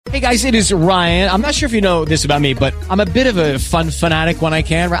Hey guys, it is Ryan. I'm not sure if you know this about me, but I'm a bit of a fun fanatic when I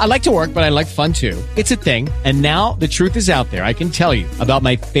can. I like to work, but I like fun too. It's a thing. And now the truth is out there. I can tell you about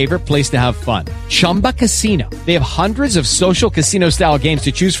my favorite place to have fun. Chumba Casino. They have hundreds of social casino style games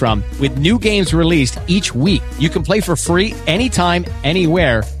to choose from with new games released each week. You can play for free anytime,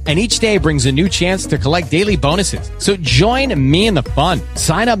 anywhere. And each day brings a new chance to collect daily bonuses. So join me in the fun.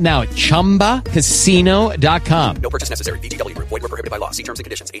 Sign up now at ChumbaCasino.com. No purchase necessary. VGW. Void where prohibited by law. See terms and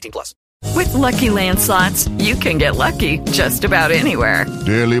conditions. 18+. With Lucky Land Slots, you can get lucky just about anywhere.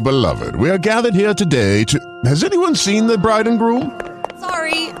 Dearly beloved, we are gathered here today to... Has anyone seen the bride and groom?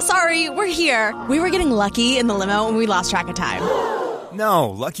 Sorry, we're here. We were getting lucky in the limo and we lost track of time. No,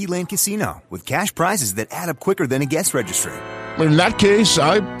 Lucky Land Casino, with cash prizes that add up quicker than a guest registry. In that case,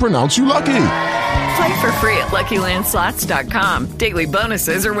 I pronounce you lucky. Play for free at LuckyLandSlots.com. Daily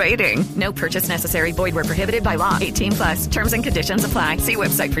bonuses are waiting. No purchase necessary. Void where prohibited by law. 18+. Terms and conditions apply. See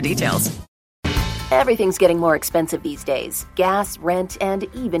website for details. Everything's getting more expensive these days. Gas, rent, and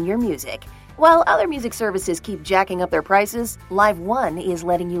even your music. While other music services keep jacking up their prices, Live One is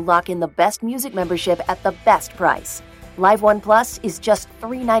letting you lock in the best music membership at the best price. Live One Plus is just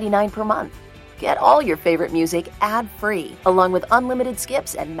 $3.99 per month. Get all your favorite music ad-free, along with unlimited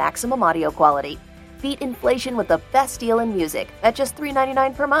skips and maximum audio quality. Beat inflation with the best deal in music at just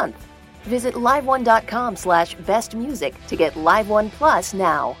 $3.99 per month. Visit liveone.com/bestmusic to get Live One Plus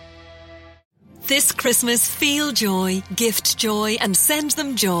now. This Christmas, feel joy, gift joy, and send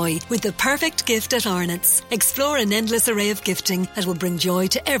them joy with the perfect gift at Arnott's. Explore an endless array of gifting that will bring joy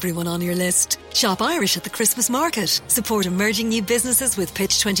to everyone on your list. Shop Irish at the Christmas market. Support emerging new businesses with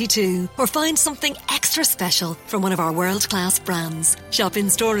Pitch 22. Or find something extra special from one of our world-class brands. Shop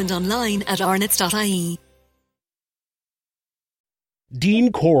in-store and online at arnotts.ie.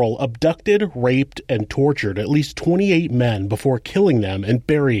 Dean Corll abducted, raped, and tortured at least 28 men before killing them and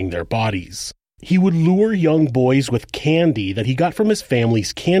burying their bodies. He would lure young boys with candy that he got from his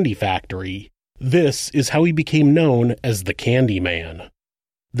family's candy factory. This is how he became known as the Candy Man.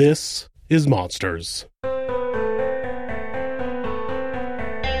 This is Monsters.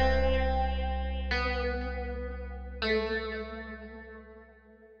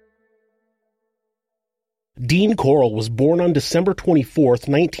 Dean Corll was born on December 24,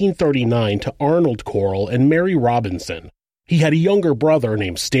 1939 to Arnold Corll and Mary Robinson. He had a younger brother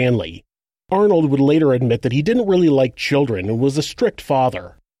named Stanley. Arnold would later admit that he didn't really like children and was a strict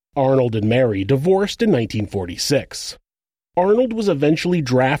father. Arnold and Mary divorced in 1946. Arnold was eventually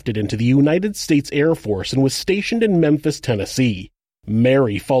drafted into the United States Air Force and was stationed in Memphis, Tennessee.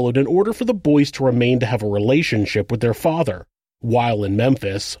 Mary followed an order for the boys to remain to have a relationship with their father. While in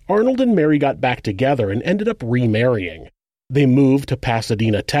Memphis, Arnold and Mary got back together and ended up remarrying. They moved to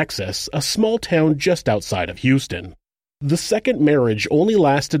Pasadena, Texas, a small town just outside of Houston. The second marriage only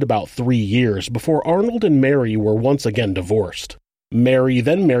lasted about 3 years before Arnold and Mary were once again divorced. Mary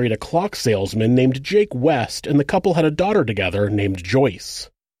then married a clock salesman named Jake West, and the couple had a daughter together named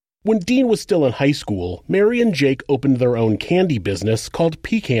Joyce. When Dean was still in high school, Mary and Jake opened their own candy business called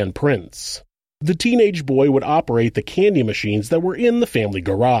Pecan Prince. The teenage boy would operate the candy machines that were in the family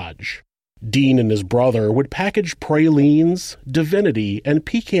garage. Dean and his brother would package pralines, divinity, and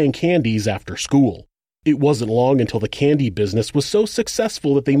pecan candies after school. It wasn't long until the candy business was so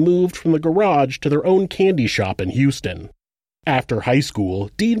successful that they moved from the garage to their own candy shop in Houston. After high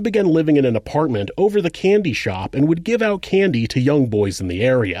school, Dean began living in an apartment over the candy shop and would give out candy to young boys in the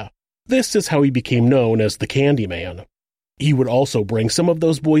area. This is how he became known as the Candy Man. He would also bring some of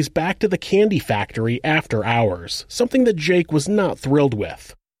those boys back to the candy factory after hours, something that Jake was not thrilled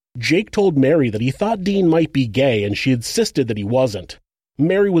with. Jake told Mary that he thought Dean might be gay and she insisted that he wasn't.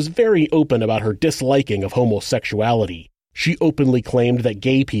 Mary was very open about her disliking of homosexuality. She openly claimed that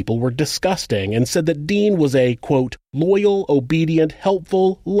gay people were disgusting and said that Dean was a, quote, loyal, obedient,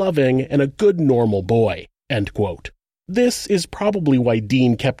 helpful, loving, and a good normal boy, end quote. This is probably why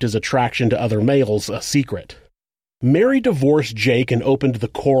Dean kept his attraction to other males a secret. Mary divorced Jake and opened the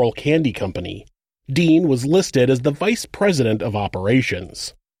Corll Candy Company. Dean was listed as the vice president of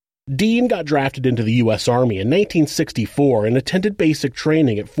operations. Dean got drafted into the U.S. Army in 1964 and attended basic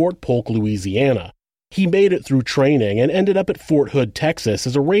training at Fort Polk, Louisiana. He made it through training and ended up at Fort Hood, Texas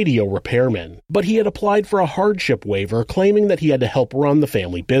as a radio repairman, but he had applied for a hardship waiver claiming that he had to help run the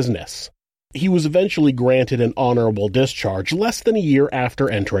family business. He was eventually granted an honorable discharge less than a year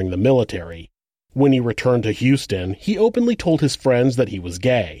after entering the military. When he returned to Houston, he openly told his friends that he was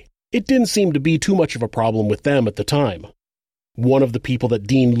gay. It didn't seem to be too much of a problem with them at the time. One of the people that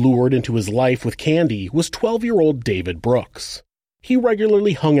Dean lured into his life with candy was 12-year-old David Brooks. He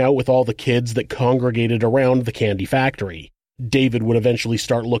regularly hung out with all the kids that congregated around the candy factory. David would eventually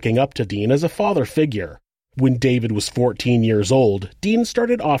start looking up to Dean as a father figure. When David was 14 years old, Dean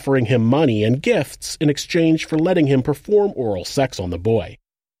started offering him money and gifts in exchange for letting him perform oral sex on the boy.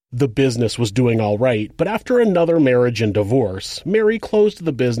 The business was doing all right, but after another marriage and divorce, Mary closed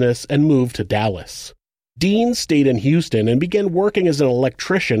the business and moved to Dallas. Dean stayed in Houston and began working as an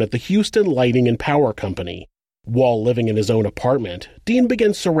electrician at the Houston Lighting and Power Company. While living in his own apartment, Dean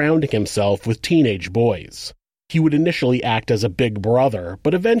began surrounding himself with teenage boys. He would initially act as a big brother,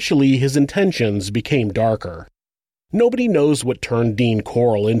 but eventually his intentions became darker. Nobody knows what turned Dean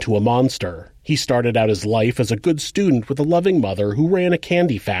Corll into a monster. He started out his life as a good student with a loving mother who ran a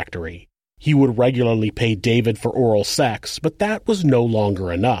candy factory. He would regularly pay David for oral sex, but that was no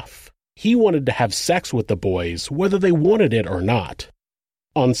longer enough. He wanted to have sex with the boys, whether they wanted it or not.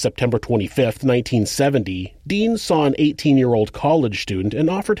 On September 25, 1970, Dean saw an 18-year-old college student and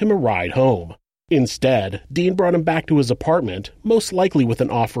offered him a ride home. Instead, Dean brought him back to his apartment, most likely with an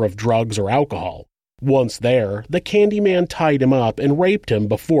offer of drugs or alcohol. Once there, the Candyman tied him up and raped him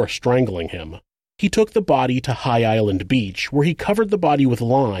before strangling him. He took the body to High Island Beach, where he covered the body with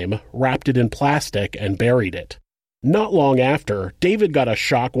lime, wrapped it in plastic, and buried it. Not long after, David got a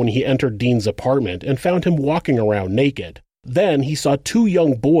shock when he entered Dean's apartment and found him walking around naked. Then he saw two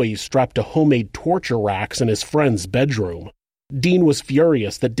young boys strapped to homemade torture racks in his friend's bedroom. Dean was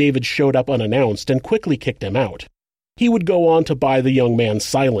furious that David showed up unannounced and quickly kicked him out. He would go on to buy the young man's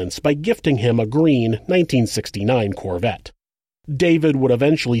silence by gifting him a green 1969 Corvette. David would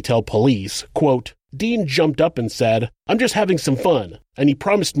eventually tell police, quote, "Dean jumped up and said, 'I'm just having some fun,' and he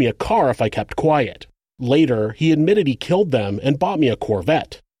promised me a car if I kept quiet. Later, he admitted he killed them and bought me a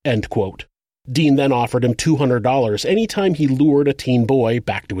Corvette," end quote. Dean then offered him $200 anytime he lured a teen boy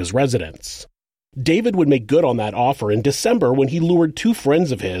back to his residence. David would make good on that offer in December when he lured two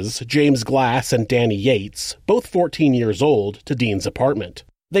friends of his, James Glass and Danny Yates, both 14 years old, to Dean's apartment.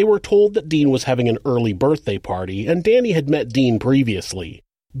 They were told that Dean was having an early birthday party, and Danny had met Dean previously.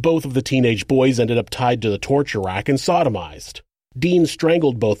 Both of the teenage boys ended up tied to the torture rack and sodomized. Dean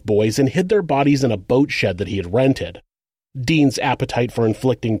strangled both boys and hid their bodies in a boat shed that he had rented. Dean's appetite for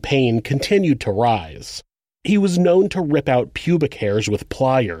inflicting pain continued to rise. He was known to rip out pubic hairs with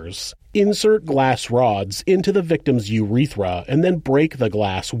pliers, insert glass rods into the victim's urethra and then break the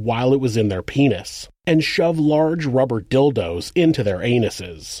glass while it was in their penis, and shove large rubber dildos into their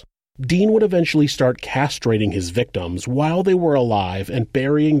anuses. Dean would eventually start castrating his victims while they were alive and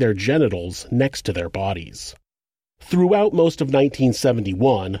burying their genitals next to their bodies. Throughout most of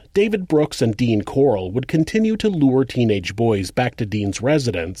 1971, David Brooks and Dean Corll would continue to lure teenage boys back to Dean's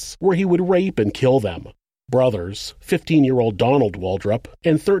residence, where he would rape and kill them. Brothers, 15-year-old Donald Waldrop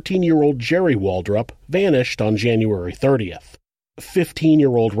and 13-year-old Jerry Waldrop, vanished on January 30th.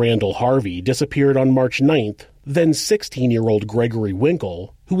 15-year-old Randall Harvey disappeared on March 9th, then 16-year-old Gregory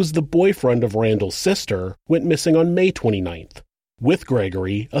Winkle, who was the boyfriend of Randall's sister, went missing on May 29th. With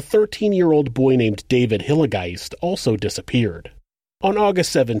Gregory, a 13-year-old boy named David Hillegeist also disappeared. On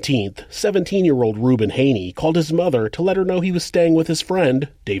August 17th, 17-year-old Reuben Haney called his mother to let her know he was staying with his friend,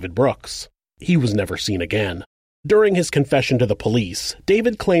 David Brooks. He was never seen again. During his confession to the police,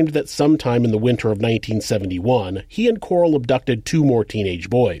 David claimed that sometime in the winter of 1971, he and Corll abducted two more teenage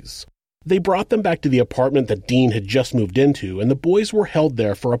boys. They brought them back to the apartment that Dean had just moved into, and the boys were held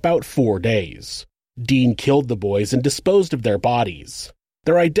there for about 4 days. Dean killed the boys and disposed of their bodies.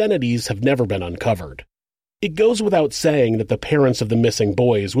 Their identities have never been uncovered. It goes without saying that the parents of the missing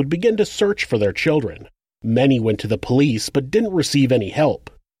boys would begin to search for their children. Many went to the police but didn't receive any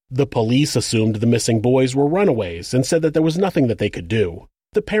help. The police assumed the missing boys were runaways and said that there was nothing that they could do.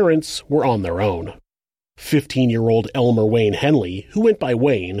 The parents were on their own. 15-year-old Elmer Wayne Henley, who went by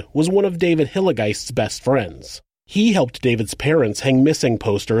Wayne, was one of David Hillegeist's best friends. He helped David's parents hang missing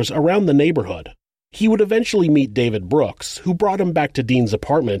posters around the neighborhood. He would eventually meet David Brooks, who brought him back to Dean's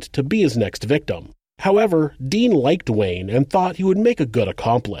apartment to be his next victim. However, Dean liked Wayne and thought he would make a good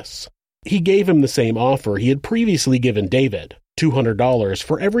accomplice. He gave him the same offer he had previously given David, $200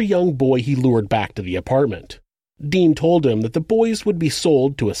 for every young boy he lured back to the apartment. Dean told him that the boys would be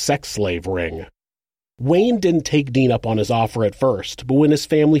sold to a sex slave ring. Wayne didn't take Dean up on his offer at first, but when his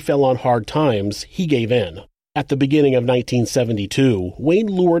family fell on hard times, he gave in. At the beginning of 1972, Wayne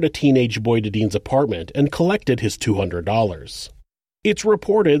lured a teenage boy to Dean's apartment and collected his $200. It's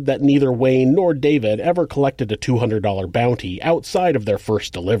reported that neither Wayne nor David ever collected a $200 bounty outside of their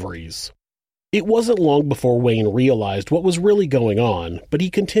first deliveries. It wasn't long before Wayne realized what was really going on, but he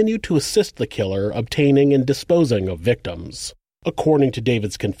continued to assist the killer obtaining and disposing of victims. According to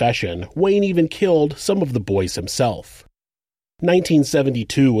David's confession, Wayne even killed some of the boys himself.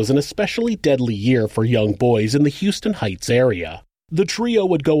 1972 was an especially deadly year for young boys in the Houston Heights area. The trio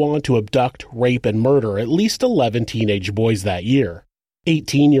would go on to abduct, rape, and murder at least 11 teenage boys that year.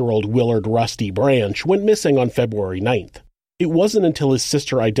 18-year-old Willard Rusty Branch went missing on February 9th. It wasn't until his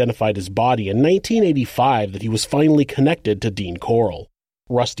sister identified his body in 1985 that he was finally connected to Dean Corll.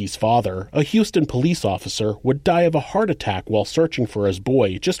 Rusty's father, a Houston police officer, would die of a heart attack while searching for his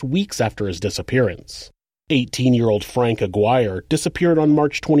boy just weeks after his disappearance. 18-year-old Frank Aguirre disappeared on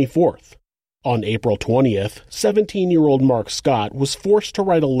March 24th. On April 20th, 17-year-old Mark Scott was forced to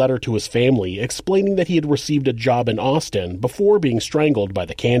write a letter to his family explaining that he had received a job in Austin before being strangled by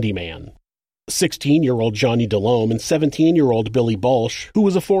the Candyman. 16-year-old Johnny Delhomme and 17-year-old Billy Balsh, who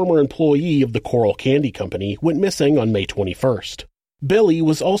was a former employee of the Corll Candy Company, went missing on May 21st. Billy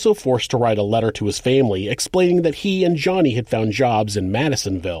was also forced to write a letter to his family explaining that he and Johnny had found jobs in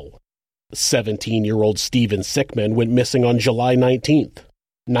Madisonville. 17-year-old Steven Sickman went missing on July 19th.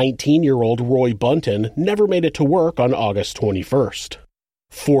 19-year-old Roy Bunton never made it to work on August 21st.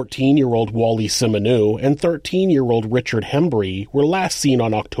 14-year-old Wally Simoneau and 13-year-old Richard Hembry were last seen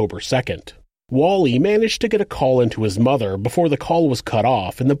on October 2nd. Wally managed to get a call into his mother before the call was cut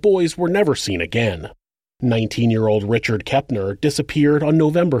off and the boys were never seen again. 19-year-old Richard Kepner disappeared on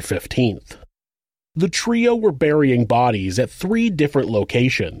November 15th. The trio were burying bodies at 3 different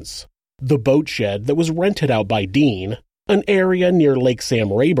locations: the boat shed that was rented out by Dean, an area near Lake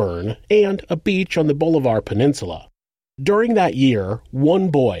Sam Rayburn, and a beach on the Bolivar Peninsula. During that year, one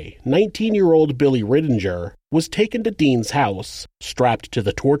boy, 19-year-old Billy Riddinger, was taken to Dean's house, strapped to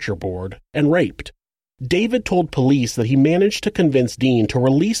the torture board, and raped. David told police that he managed to convince Dean to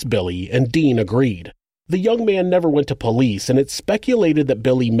release Billy, and Dean agreed. The young man never went to police, and it's speculated that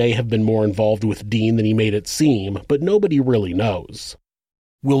Billy may have been more involved with Dean than he made it seem, but nobody really knows.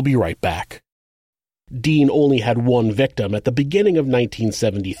 We'll be right back. Dean only had one victim at the beginning of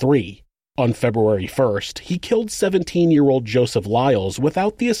 1973. On February 1st, he killed 17-year-old Joseph Lyles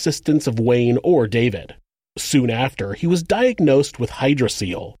without the assistance of Wayne or David. Soon after, he was diagnosed with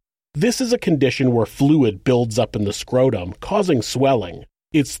hydrocele. This is a condition where fluid builds up in the scrotum, causing swelling.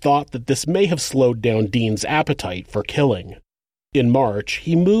 It's thought that this may have slowed down Dean's appetite for killing. In March,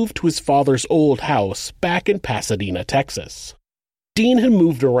 he moved to his father's old house back in Pasadena, Texas. Dean had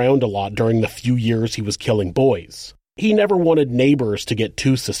moved around a lot during the few years he was killing boys. He never wanted neighbors to get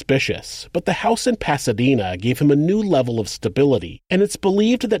too suspicious, but the house in Pasadena gave him a new level of stability, and it's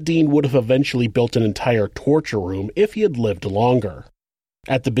believed that Dean would have eventually built an entire torture room if he had lived longer.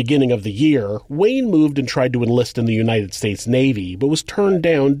 At the beginning of the year, Wayne moved and tried to enlist in the United States Navy, but was turned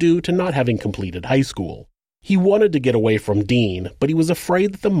down due to not having completed high school. He wanted to get away from Dean, but he was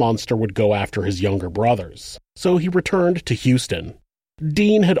afraid that the monster would go after his younger brothers, so he returned to Houston.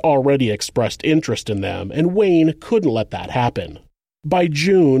 Dean had already expressed interest in them, and Wayne couldn't let that happen. By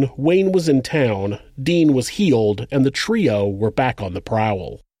June, Wayne was in town, Dean was healed, and the trio were back on the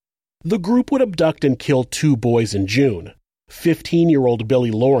prowl. The group would abduct and kill 2 boys in June. 15-year-old Billy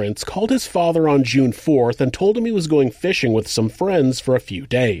Lawrence called his father on June 4th and told him he was going fishing with some friends for a few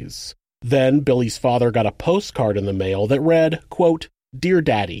days. Then Billy's father got a postcard in the mail that read, quote, "Dear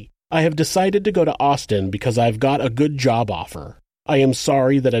Daddy, I have decided to go to Austin because I've got a good job offer. I am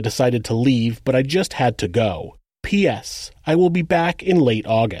sorry that I decided to leave, but I just had to go. P.S. I will be back in late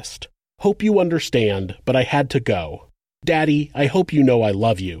August. Hope you understand, but I had to go. Daddy, I hope you know I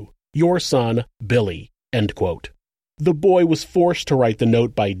love you. Your son, Billy." End quote. The boy was forced to write the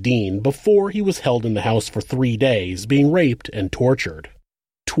note by Dean before he was held in the house for 3 days, being raped and tortured.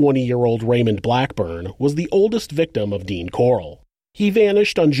 20-year-old Raymond Blackburn was the oldest victim of Dean Corll. He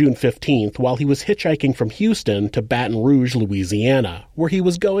vanished on June 15th while he was hitchhiking from Houston to Baton Rouge, Louisiana, where he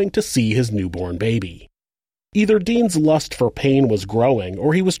was going to see his newborn baby. Either Dean's lust for pain was growing,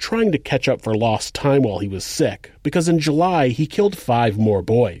 or he was trying to catch up for lost time while he was sick, because in July he killed 5 more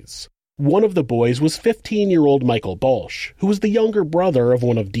boys. One of the boys was 15-year-old Michael Balsh, who was the younger brother of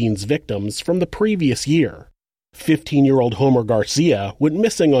one of Dean's victims from the previous year. 15-year-old Homer Garcia went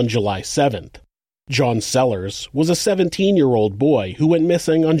missing on July 7th. John Sellers was a 17-year-old boy who went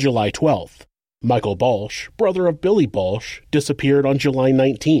missing on July 12th. Michael Balsh, brother of Billy Balsh, disappeared on July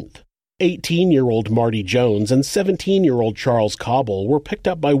 19th. 18-year-old Marty Jones and 17-year-old Charles Cobble were picked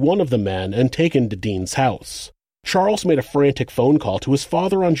up by one of the men and taken to Dean's house. Charles made a frantic phone call to his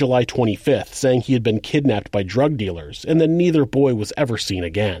father on July 25th saying he had been kidnapped by drug dealers, and then neither boy was ever seen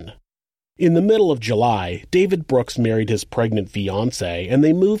again. In the middle of July, David Brooks married his pregnant fiancée, and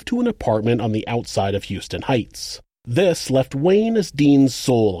they moved to an apartment on the outside of Houston Heights. This left Wayne as Dean's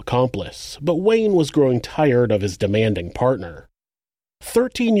sole accomplice, but Wayne was growing tired of his demanding partner.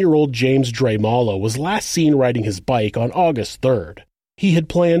 13-year-old James Dremala was last seen riding his bike on August 3rd. He had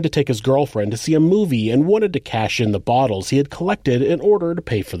planned to take his girlfriend to see a movie and wanted to cash in the bottles he had collected in order to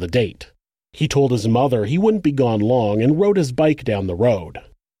pay for the date. He told his mother he wouldn't be gone long and rode his bike down the road.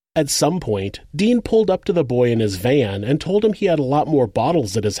 At some point, Dean pulled up to the boy in his van and told him he had a lot more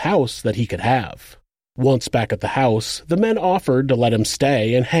bottles at his house that he could have. Once back at the house, the men offered to let him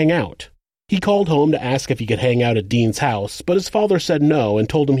stay and hang out. He called home to ask if he could hang out at Dean's house, but his father said no and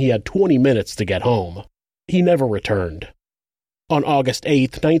told him he had 20 minutes to get home. He never returned. On August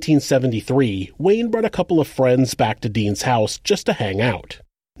 8, 1973, Wayne brought a couple of friends back to Dean's house just to hang out.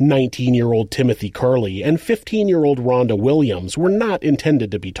 19-year-old Timothy Corll and 15-year-old Rhonda Williams were not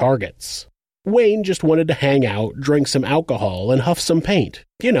intended to be targets. Wayne just wanted to hang out, drink some alcohol, and huff some paint.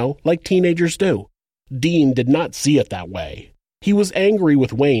 Like teenagers do. Dean did not see it that way. He was angry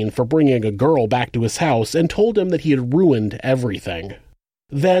with Wayne for bringing a girl back to his house and told him that he had ruined everything.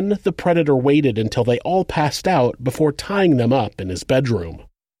 Then the predator waited until they all passed out before tying them up in his bedroom.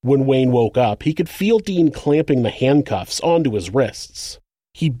 When Wayne woke up, he could feel Dean clamping the handcuffs onto his wrists.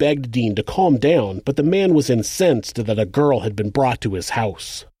 He begged Dean to calm down, but the man was incensed that a girl had been brought to his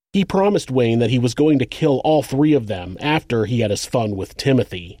house. He promised Wayne that he was going to kill all three of them after he had his fun with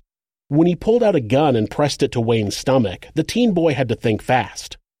Timothy. When he pulled out a gun and pressed it to Wayne's stomach, the teen boy had to think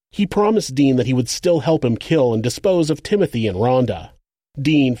fast. He promised Dean that he would still help him kill and dispose of Timothy and Rhonda.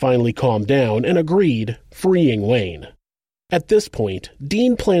 Dean finally calmed down and agreed, freeing Wayne. At this point,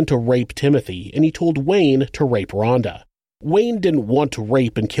 Dean planned to rape Timothy, and he told Wayne to rape Rhonda. Wayne didn't want to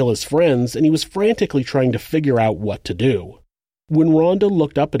rape and kill his friends, and he was frantically trying to figure out what to do. When Rhonda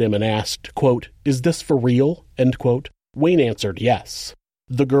looked up at him and asked, quote, "Is this for real?" end quote, Wayne answered yes.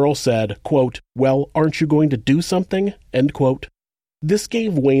 The girl said, quote, "Well, aren't you going to do something?" end quote. This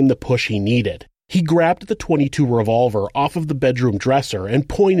gave Wayne the push he needed. He grabbed the .22 revolver off of the bedroom dresser and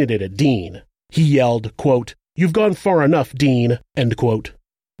pointed it at Dean. He yelled, quote, "You've gone far enough, Dean," end quote.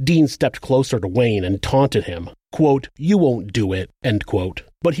 Dean stepped closer to Wayne and taunted him, quote, "You won't do it," end quote.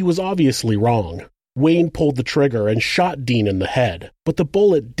 But he was obviously wrong. Wayne pulled the trigger and shot Dean in the head, but the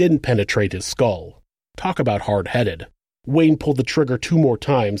bullet didn't penetrate his skull. Talk about hard-headed. Wayne pulled the trigger 2 more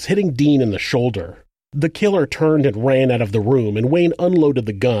times, hitting Dean in the shoulder. The killer turned and ran out of the room, and Wayne unloaded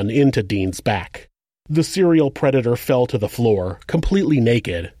the gun into Dean's back. The serial predator fell to the floor, completely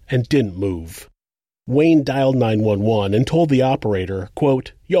naked, and didn't move. Wayne dialed 911 and told the operator,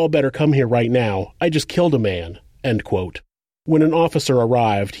 quote, "Y'all better come here right now. I just killed a man," end quote. When an officer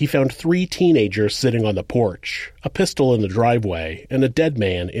arrived, he found 3 teenagers sitting on the porch, a pistol in the driveway, and a dead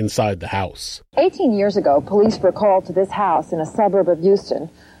man inside the house. 18 years ago, police were called to this house in a suburb of Houston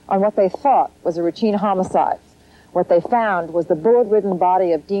on what they thought was a routine homicide. What they found was the bullet-ridden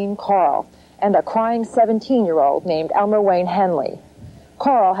body of Dean Corll and a crying 17-year-old named Elmer Wayne Henley.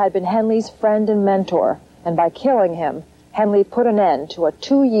 Corll had been Henley's friend and mentor, and by killing him, Henley put an end to a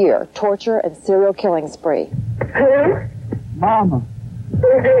 2-year torture and serial killing spree. Who? Mama.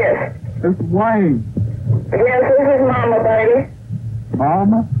 Who's this? It's Wayne. Yes, this is Mama, baby.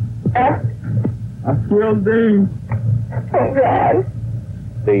 Mama? Huh? I killed Dean. Oh, God.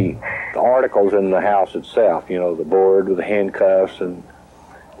 The articles in the house itself, the board with the handcuffs and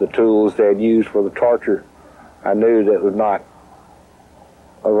the tools they had used for the torture, I knew that was not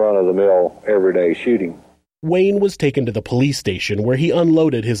a run-of-the-mill everyday shooting. Wayne was taken to the police station where he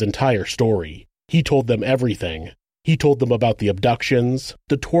unloaded his entire story. He told them everything. He told them about the abductions,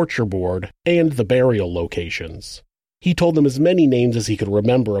 the torture board, and the burial locations. He told them as many names as he could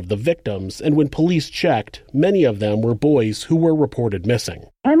remember of the victims, and when police checked, many of them were boys who were reported missing.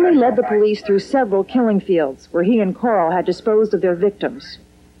 Henley led the police through several killing fields where he and Corll had disposed of their victims.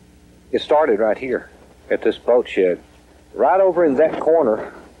 It started right here at this boat shed. Right over in that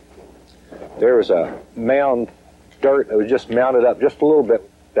corner, there was a mound dirt that was just mounted up just a little bit.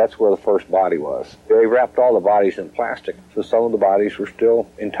 That's where the first body was. They wrapped all the bodies in plastic, so some of the bodies were still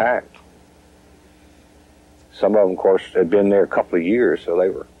intact. Some of them, of course, had been there a couple of years, so they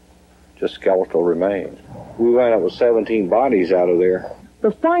were just skeletal remains. We wound up with 17 bodies out of there.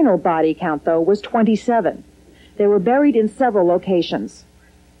 The final body count, though, was 27. They were buried in several locations.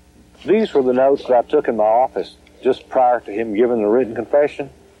 These were the notes that I took in my office just prior to him giving the written confession.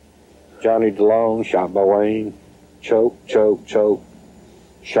 Johnny DeLone, shot by Wayne. Choke, choke, choke.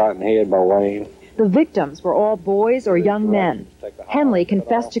 Shot in the head by Wayne. The victims were all boys or young men. Henley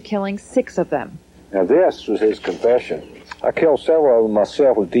confessed to killing 6 of them. Now this was his confession. I killed several of them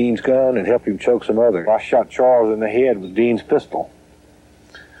myself with Dean's gun and helped him choke some others. I shot Charles in the head with Dean's pistol.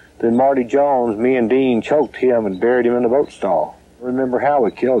 Then Marty Jones, me and Dean choked him and buried him in the boat stall. I remember how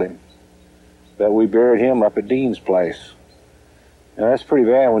we killed him. That we buried him up at Dean's place. Now, that's pretty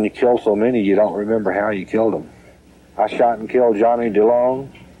bad when you kill so many, you don't remember how you killed them. I shot and killed Johnny DeLong.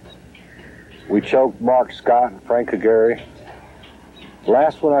 We choked Mark Scott and Frank Aguirre. The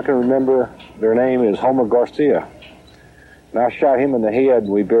last one I can remember, their name is Homer Garcia. And I shot him in the head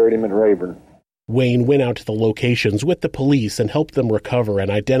and we buried him in Rayburn. Wayne went out to the locations with the police and helped them recover and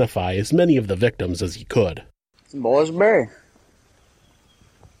identify as many of the victims as he could. The boys are buried.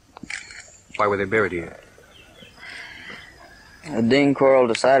 Why were they buried here? Dean Corll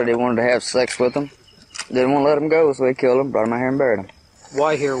decided he wanted to have sex with them. Didn't want to let them go, so he killed them, brought them out here and buried them.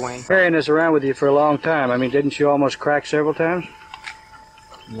 Why here, Wayne? Carrying this around with you for a long time. I mean, didn't you almost crack several times?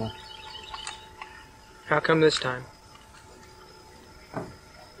 Yeah. How come this time?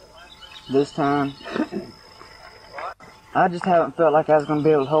 This time, I just haven't felt like I was going to be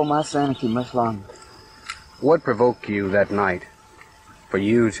able to hold my sanity much longer. What provoked you that night for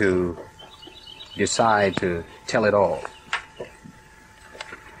you to decide to tell it all?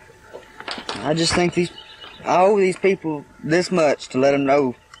 I just think I owe these people this much to let them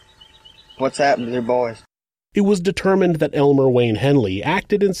know what's happened to their boys. It was determined that Elmer Wayne Henley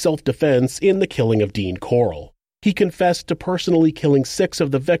acted in self-defense in the killing of Dean Corll. He confessed to personally killing 6 of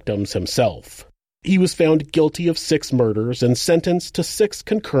the victims himself. He was found guilty of 6 murders and sentenced to 6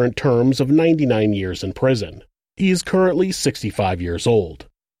 concurrent terms of 99 years in prison. He is currently 65 years old.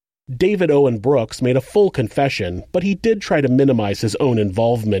 David Owen Brooks made a full confession, but he did try to minimize his own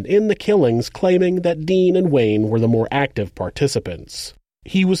involvement in the killings, claiming that Dean and Wayne were the more active participants.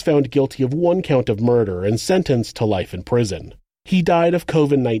 He was found guilty of 1 count of murder and sentenced to life in prison. He died of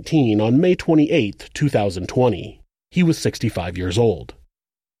COVID-19 on May 28, 2020. He was 65 years old.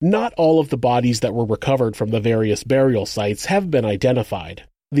 Not all of the bodies that were recovered from the various burial sites have been identified.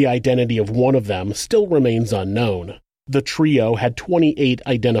 The identity of one of them still remains unknown. The trio had 28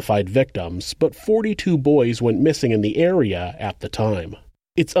 identified victims, but 42 boys went missing in the area at the time.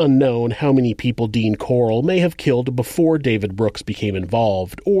 It's unknown how many people Dean Corll may have killed before David Brooks became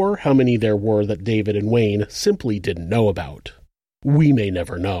involved, or how many there were that David and Wayne simply didn't know about. We may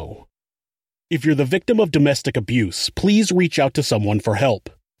never know. If you're the victim of domestic abuse, please reach out to someone for help.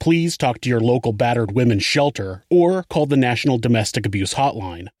 Please talk to your local battered women's shelter or call the National Domestic Abuse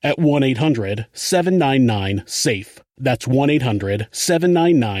Hotline at 1-800-799-SAFE. That's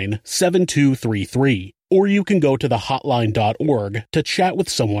 1-800-799-7233. Or you can go to thehotline.org to chat with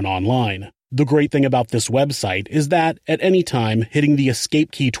someone online. The great thing about this website is that, at any time, hitting the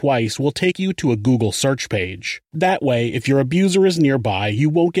escape key twice will take you to a Google search page. That way, if your abuser is nearby,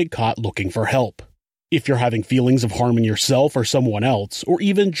 you won't get caught looking for help. If you're having feelings of harming yourself or someone else, or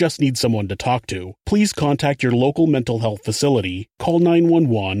even just need someone to talk to, please contact your local mental health facility, call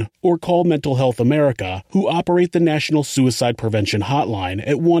 911, or call Mental Health America, who operate the National Suicide Prevention Hotline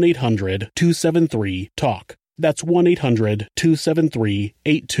at 1-800-273-TALK. That's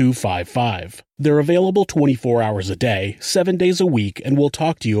 1-800-273-8255. They're available 24 hours a day, 7 days a week, and will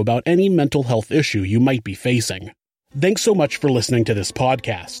talk to you about any mental health issue you might be facing. Thanks so much for listening to this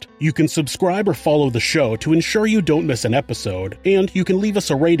podcast. You can subscribe or follow the show to ensure you don't miss an episode, and you can leave us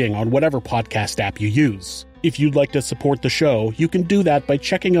a rating on whatever podcast app you use. If you'd like to support the show, you can do that by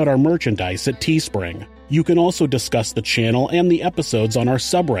checking out our merchandise at Teespring. You can also discuss the channel and the episodes on our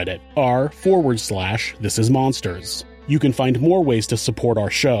subreddit, r/thisismonsters. You can find more ways to support our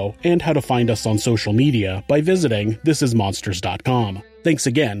show and how to find us on social media by visiting thisismonsters.com. Thanks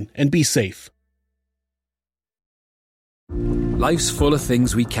again, and be safe. Life's full of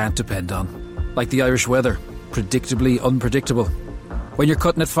things we can't depend on. Like the Irish weather, predictably unpredictable. When you're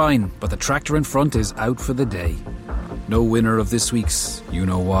cutting it fine, but the tractor in front is out for the day. No winner of this week's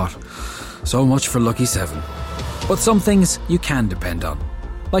you-know-what. So much for Lucky 7. But some things you can depend on.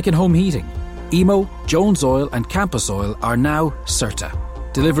 Like in home heating. Emo, Jones Oil and Campus Oil are now CERTA,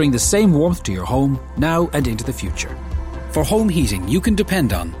 delivering the same warmth to your home now and into the future. For home heating you can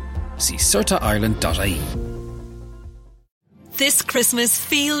depend on, see CERTAIreland.ie. This Christmas,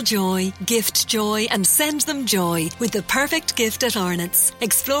 feel joy, gift joy and send them joy with the perfect gift at Arnott's.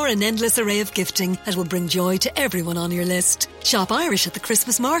 Explore an endless array of gifting that will bring joy to everyone on your list. Shop Irish at the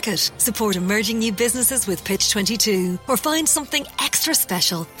Christmas market. Support emerging new businesses with Pitch 22. Or find something extra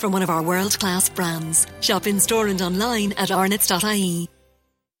special from one of our world-class brands. Shop in-store and online at arnotts.ie.